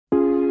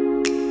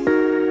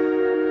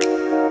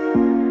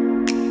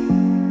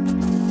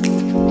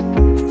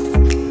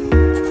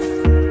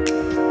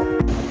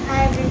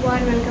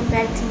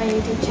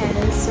YouTube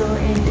channel. So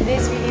in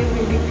today's video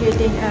we'll be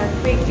creating a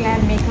quick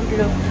glam makeup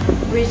look,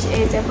 which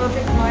is a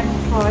perfect one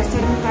for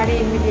sudden party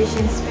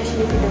invitations,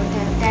 especially if you don't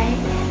have time.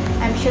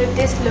 I'm sure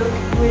this look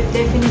will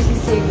definitely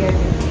save your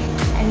day,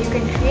 and you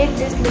can create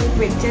this look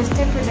with just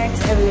the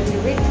products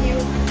available with you.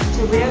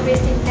 So without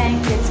wasting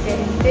time, let's get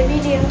into the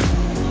video.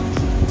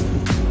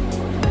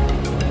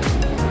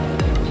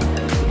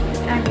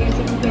 I'm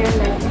using here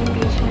Lovely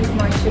Peach Milk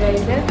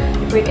Moisturizer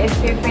with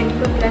SPF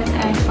 24+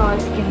 and fall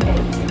skin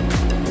types.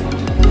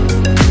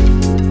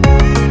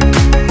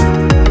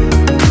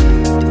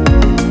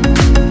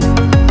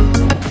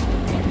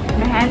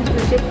 My hands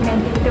will just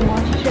maintain the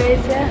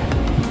moisturizer.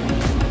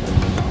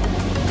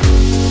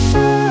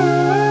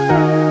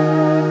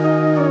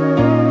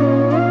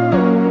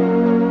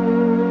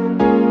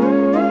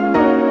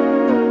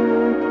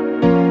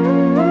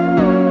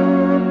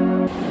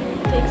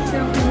 Take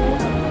some more,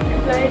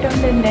 apply it on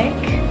the neck.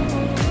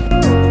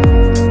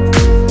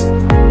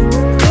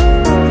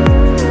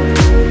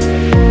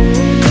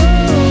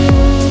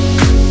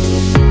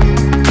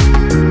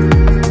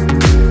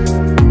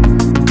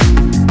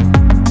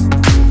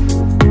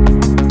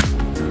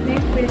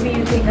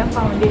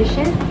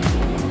 Foundation.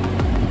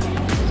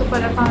 So for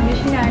the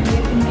foundation, I am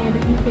using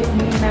Maybelline Fit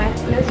Me Matte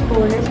Plus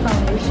Poreless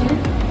Foundation.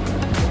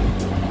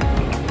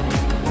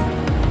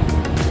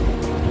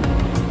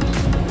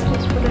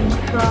 Just put a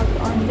drop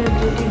on the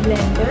beauty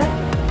blender.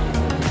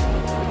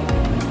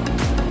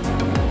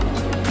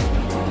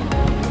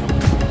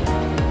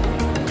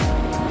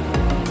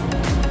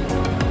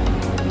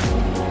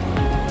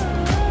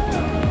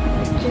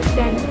 Just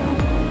that.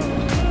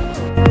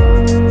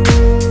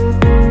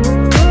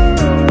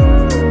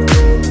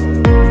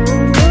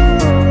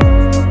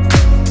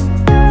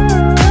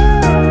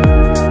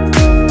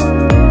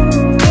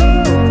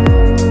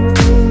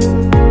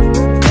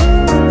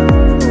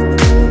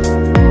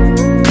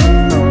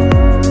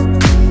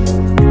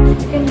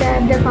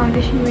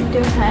 Foundation with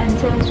your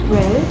hands as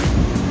well.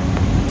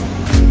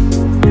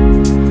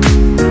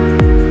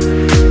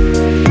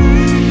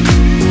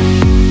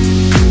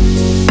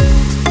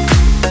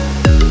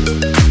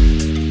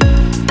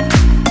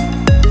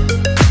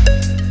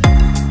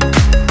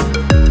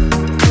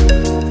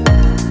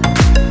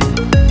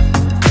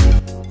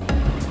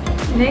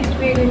 Next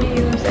we are going to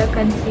use a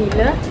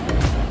concealer.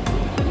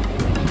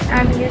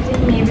 I am using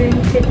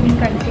Maybelline Fit Me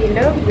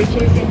Concealer, which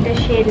is in the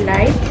shade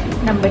Light,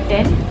 number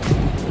 10.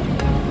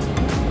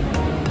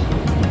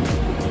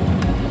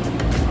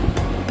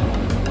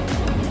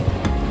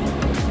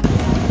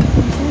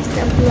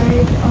 Apply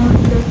it on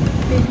the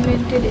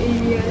pigmented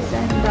areas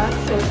and dark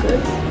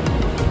circles.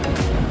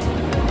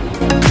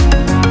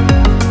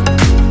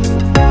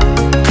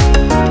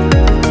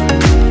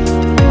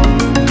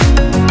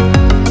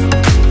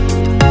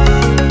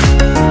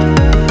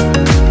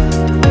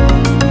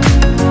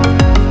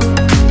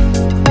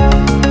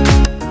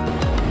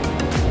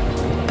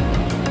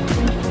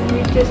 We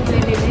just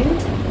blend it in.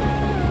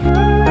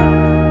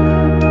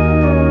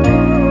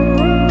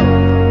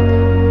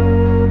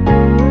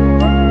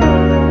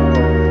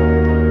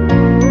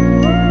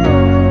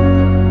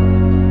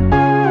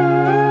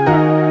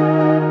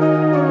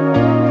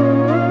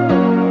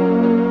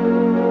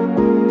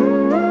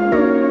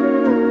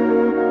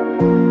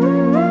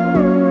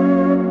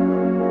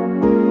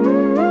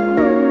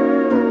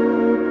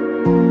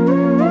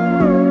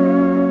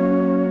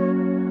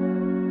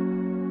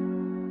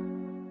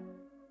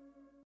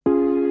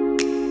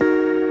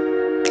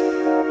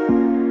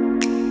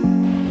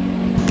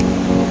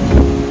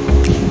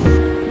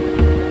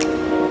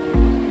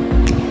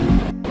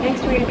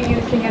 We'll be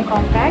using a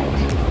compact.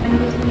 I'm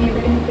using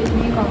Maybelline Fit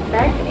Me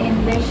Compact in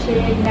the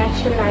shade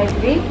Natural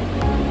Ivory.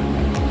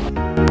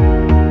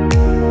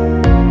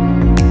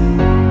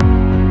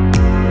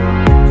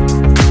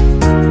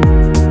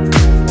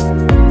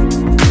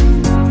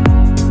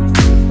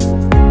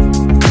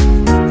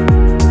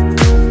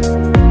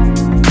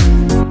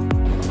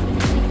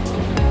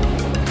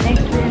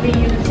 Next we'll be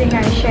using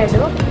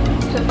eyeshadow.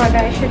 So for the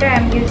eyeshadow,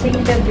 I'm using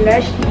the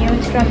Blush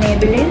Nudes from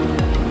Maybelline.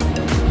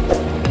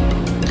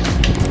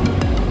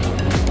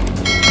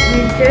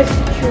 We'll just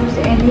choose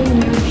any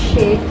nude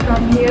shade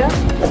from here.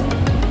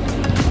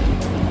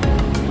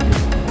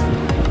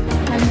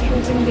 I'm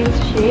choosing this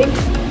shade.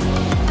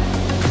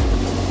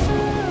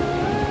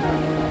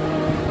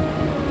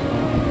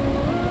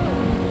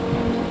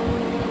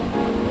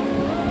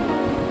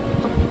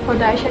 For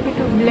the eyeshadow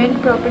to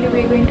blend properly,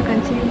 we're going to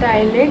conceal the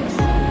eyelids.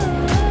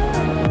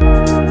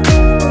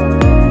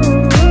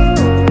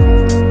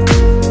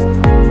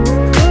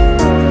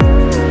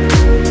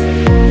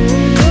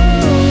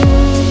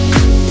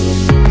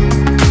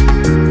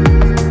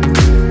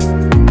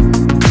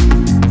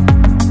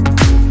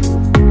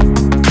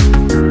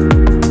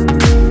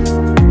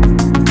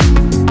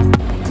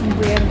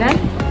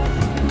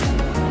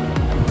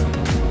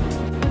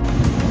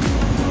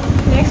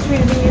 Next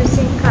we'll be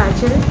using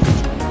Kajal.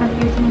 I'm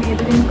using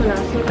Maybelline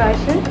Colossal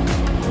Kajal.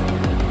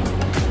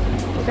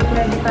 Just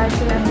apply the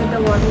Kajal under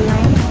the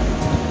waterline.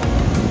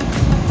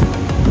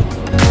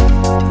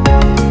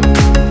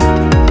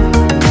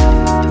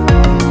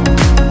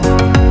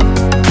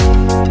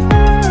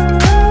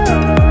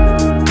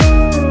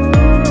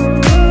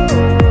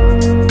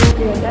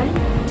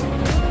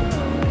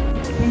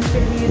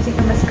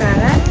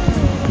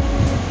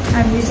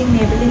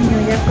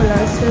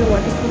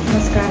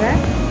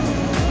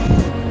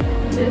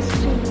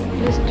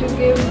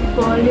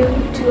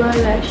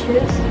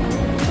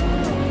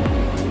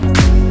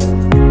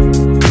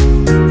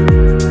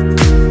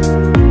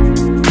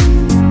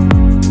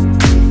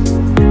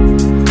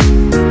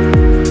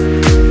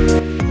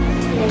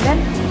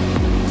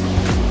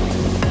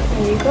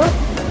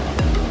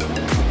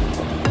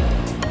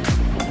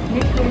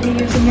 Next we'll be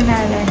using an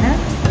eyeliner.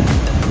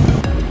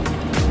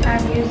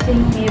 I'm using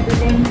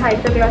Maybelline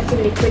Hyper Glossy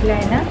Liquid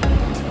Liner.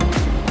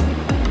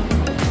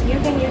 You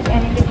can use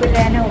any liquid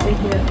liner over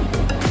here.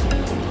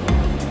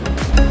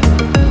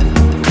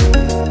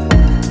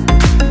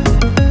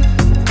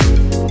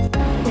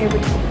 Here we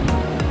go.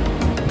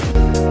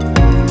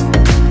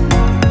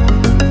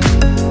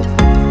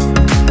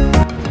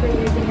 So we're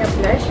using a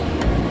blush.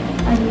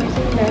 I'm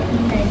using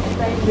Latin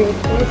 95 Red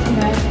Face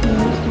Matte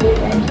Mousse Lip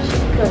and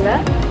Cheek Color.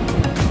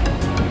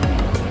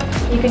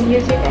 You can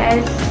use it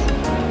as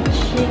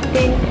cheek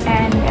tint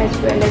and as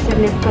well as a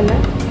lip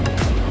color.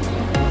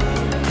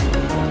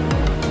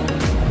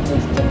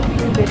 Just a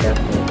little bit of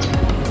it.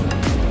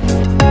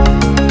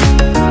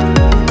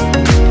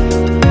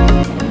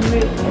 And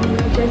we'll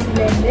just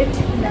blend it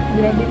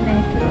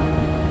nicely.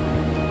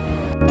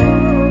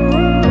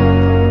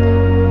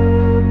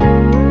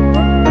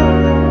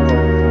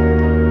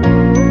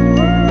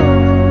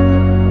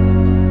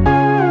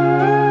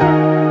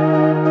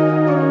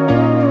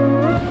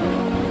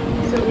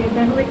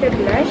 With the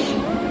blush.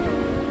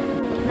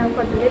 Now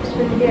for the lips,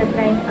 we'll be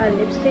applying a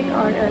lipstick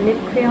or a lip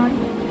crayon.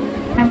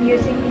 I'm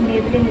using the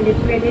Maybelline Lip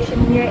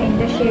Gradation here in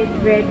the shade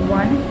Red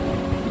 1.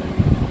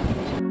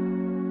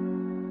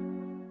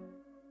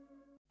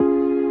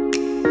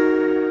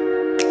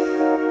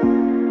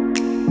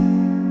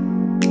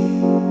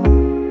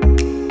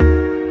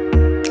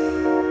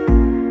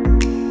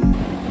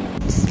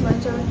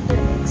 Smudge out the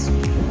next.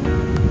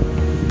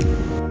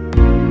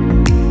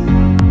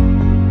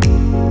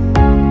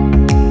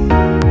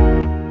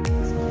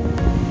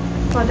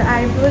 For the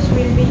eyebrows,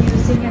 we'll be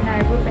using an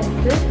eyebrow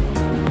pencil.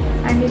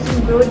 I'm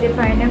using Brow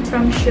Definer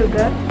from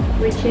Sugar,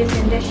 which is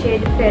in the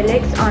shade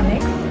Felix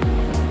Onyx.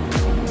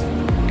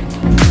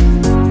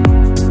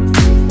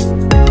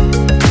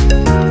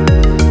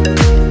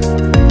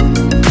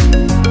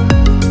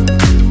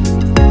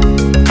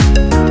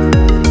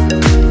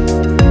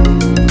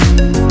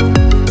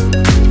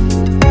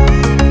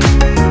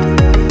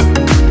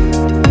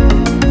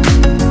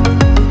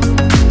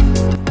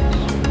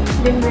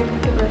 Then we're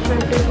going to brush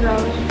out the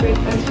brows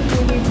with a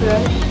spoolie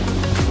brush.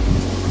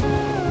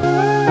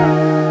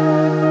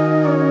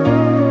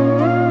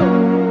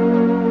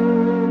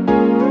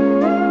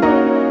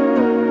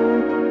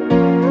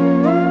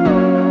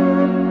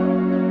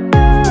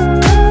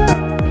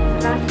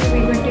 Lastly,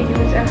 we're going to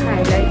use a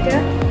highlighter.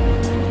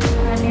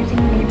 I'm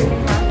using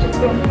Maybelline Master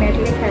Chrome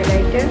Metallic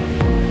Highlighter.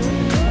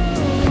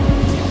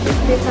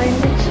 Just define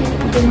the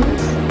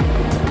cheekbones.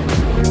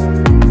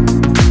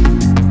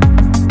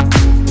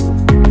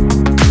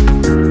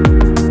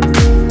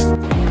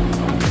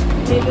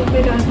 Little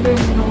bit on the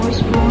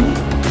nose bone.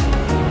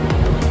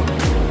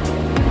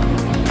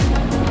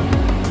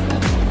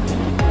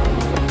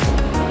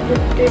 The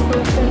tip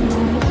of the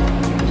nose.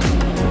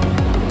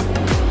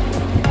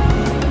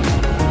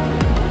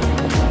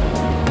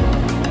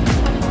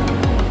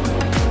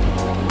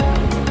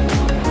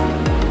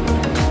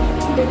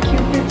 The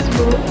cupid's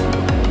bow.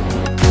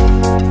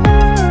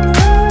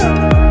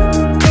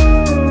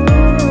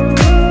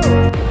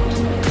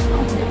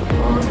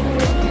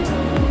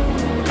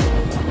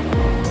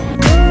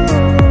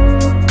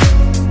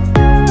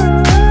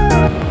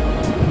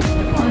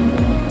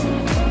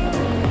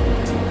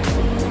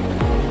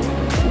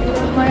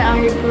 My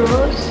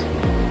eyebrows.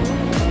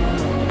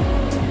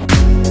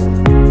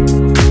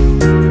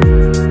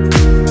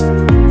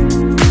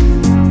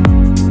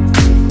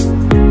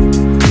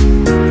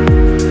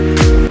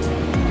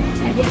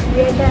 And if we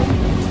are done,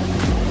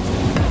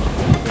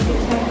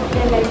 I hope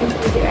you like this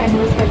video and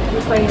was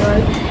helpful for you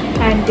all.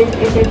 And this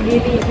is a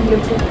really easy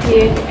look to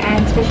create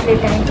and especially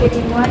time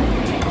saving one.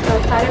 So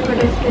सारे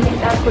products के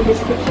link आपको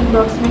description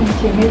box में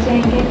नीचे मिल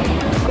जाएंगे.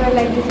 If you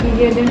like this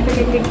video, don't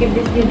forget to give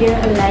this video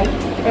a like.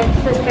 Press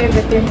the subscribe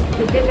button,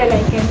 hit the bell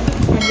icon,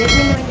 and let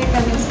me know in the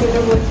comments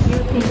below what you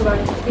think about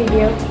this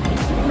video.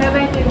 Bye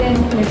bye till then,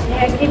 let's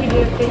have a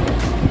video.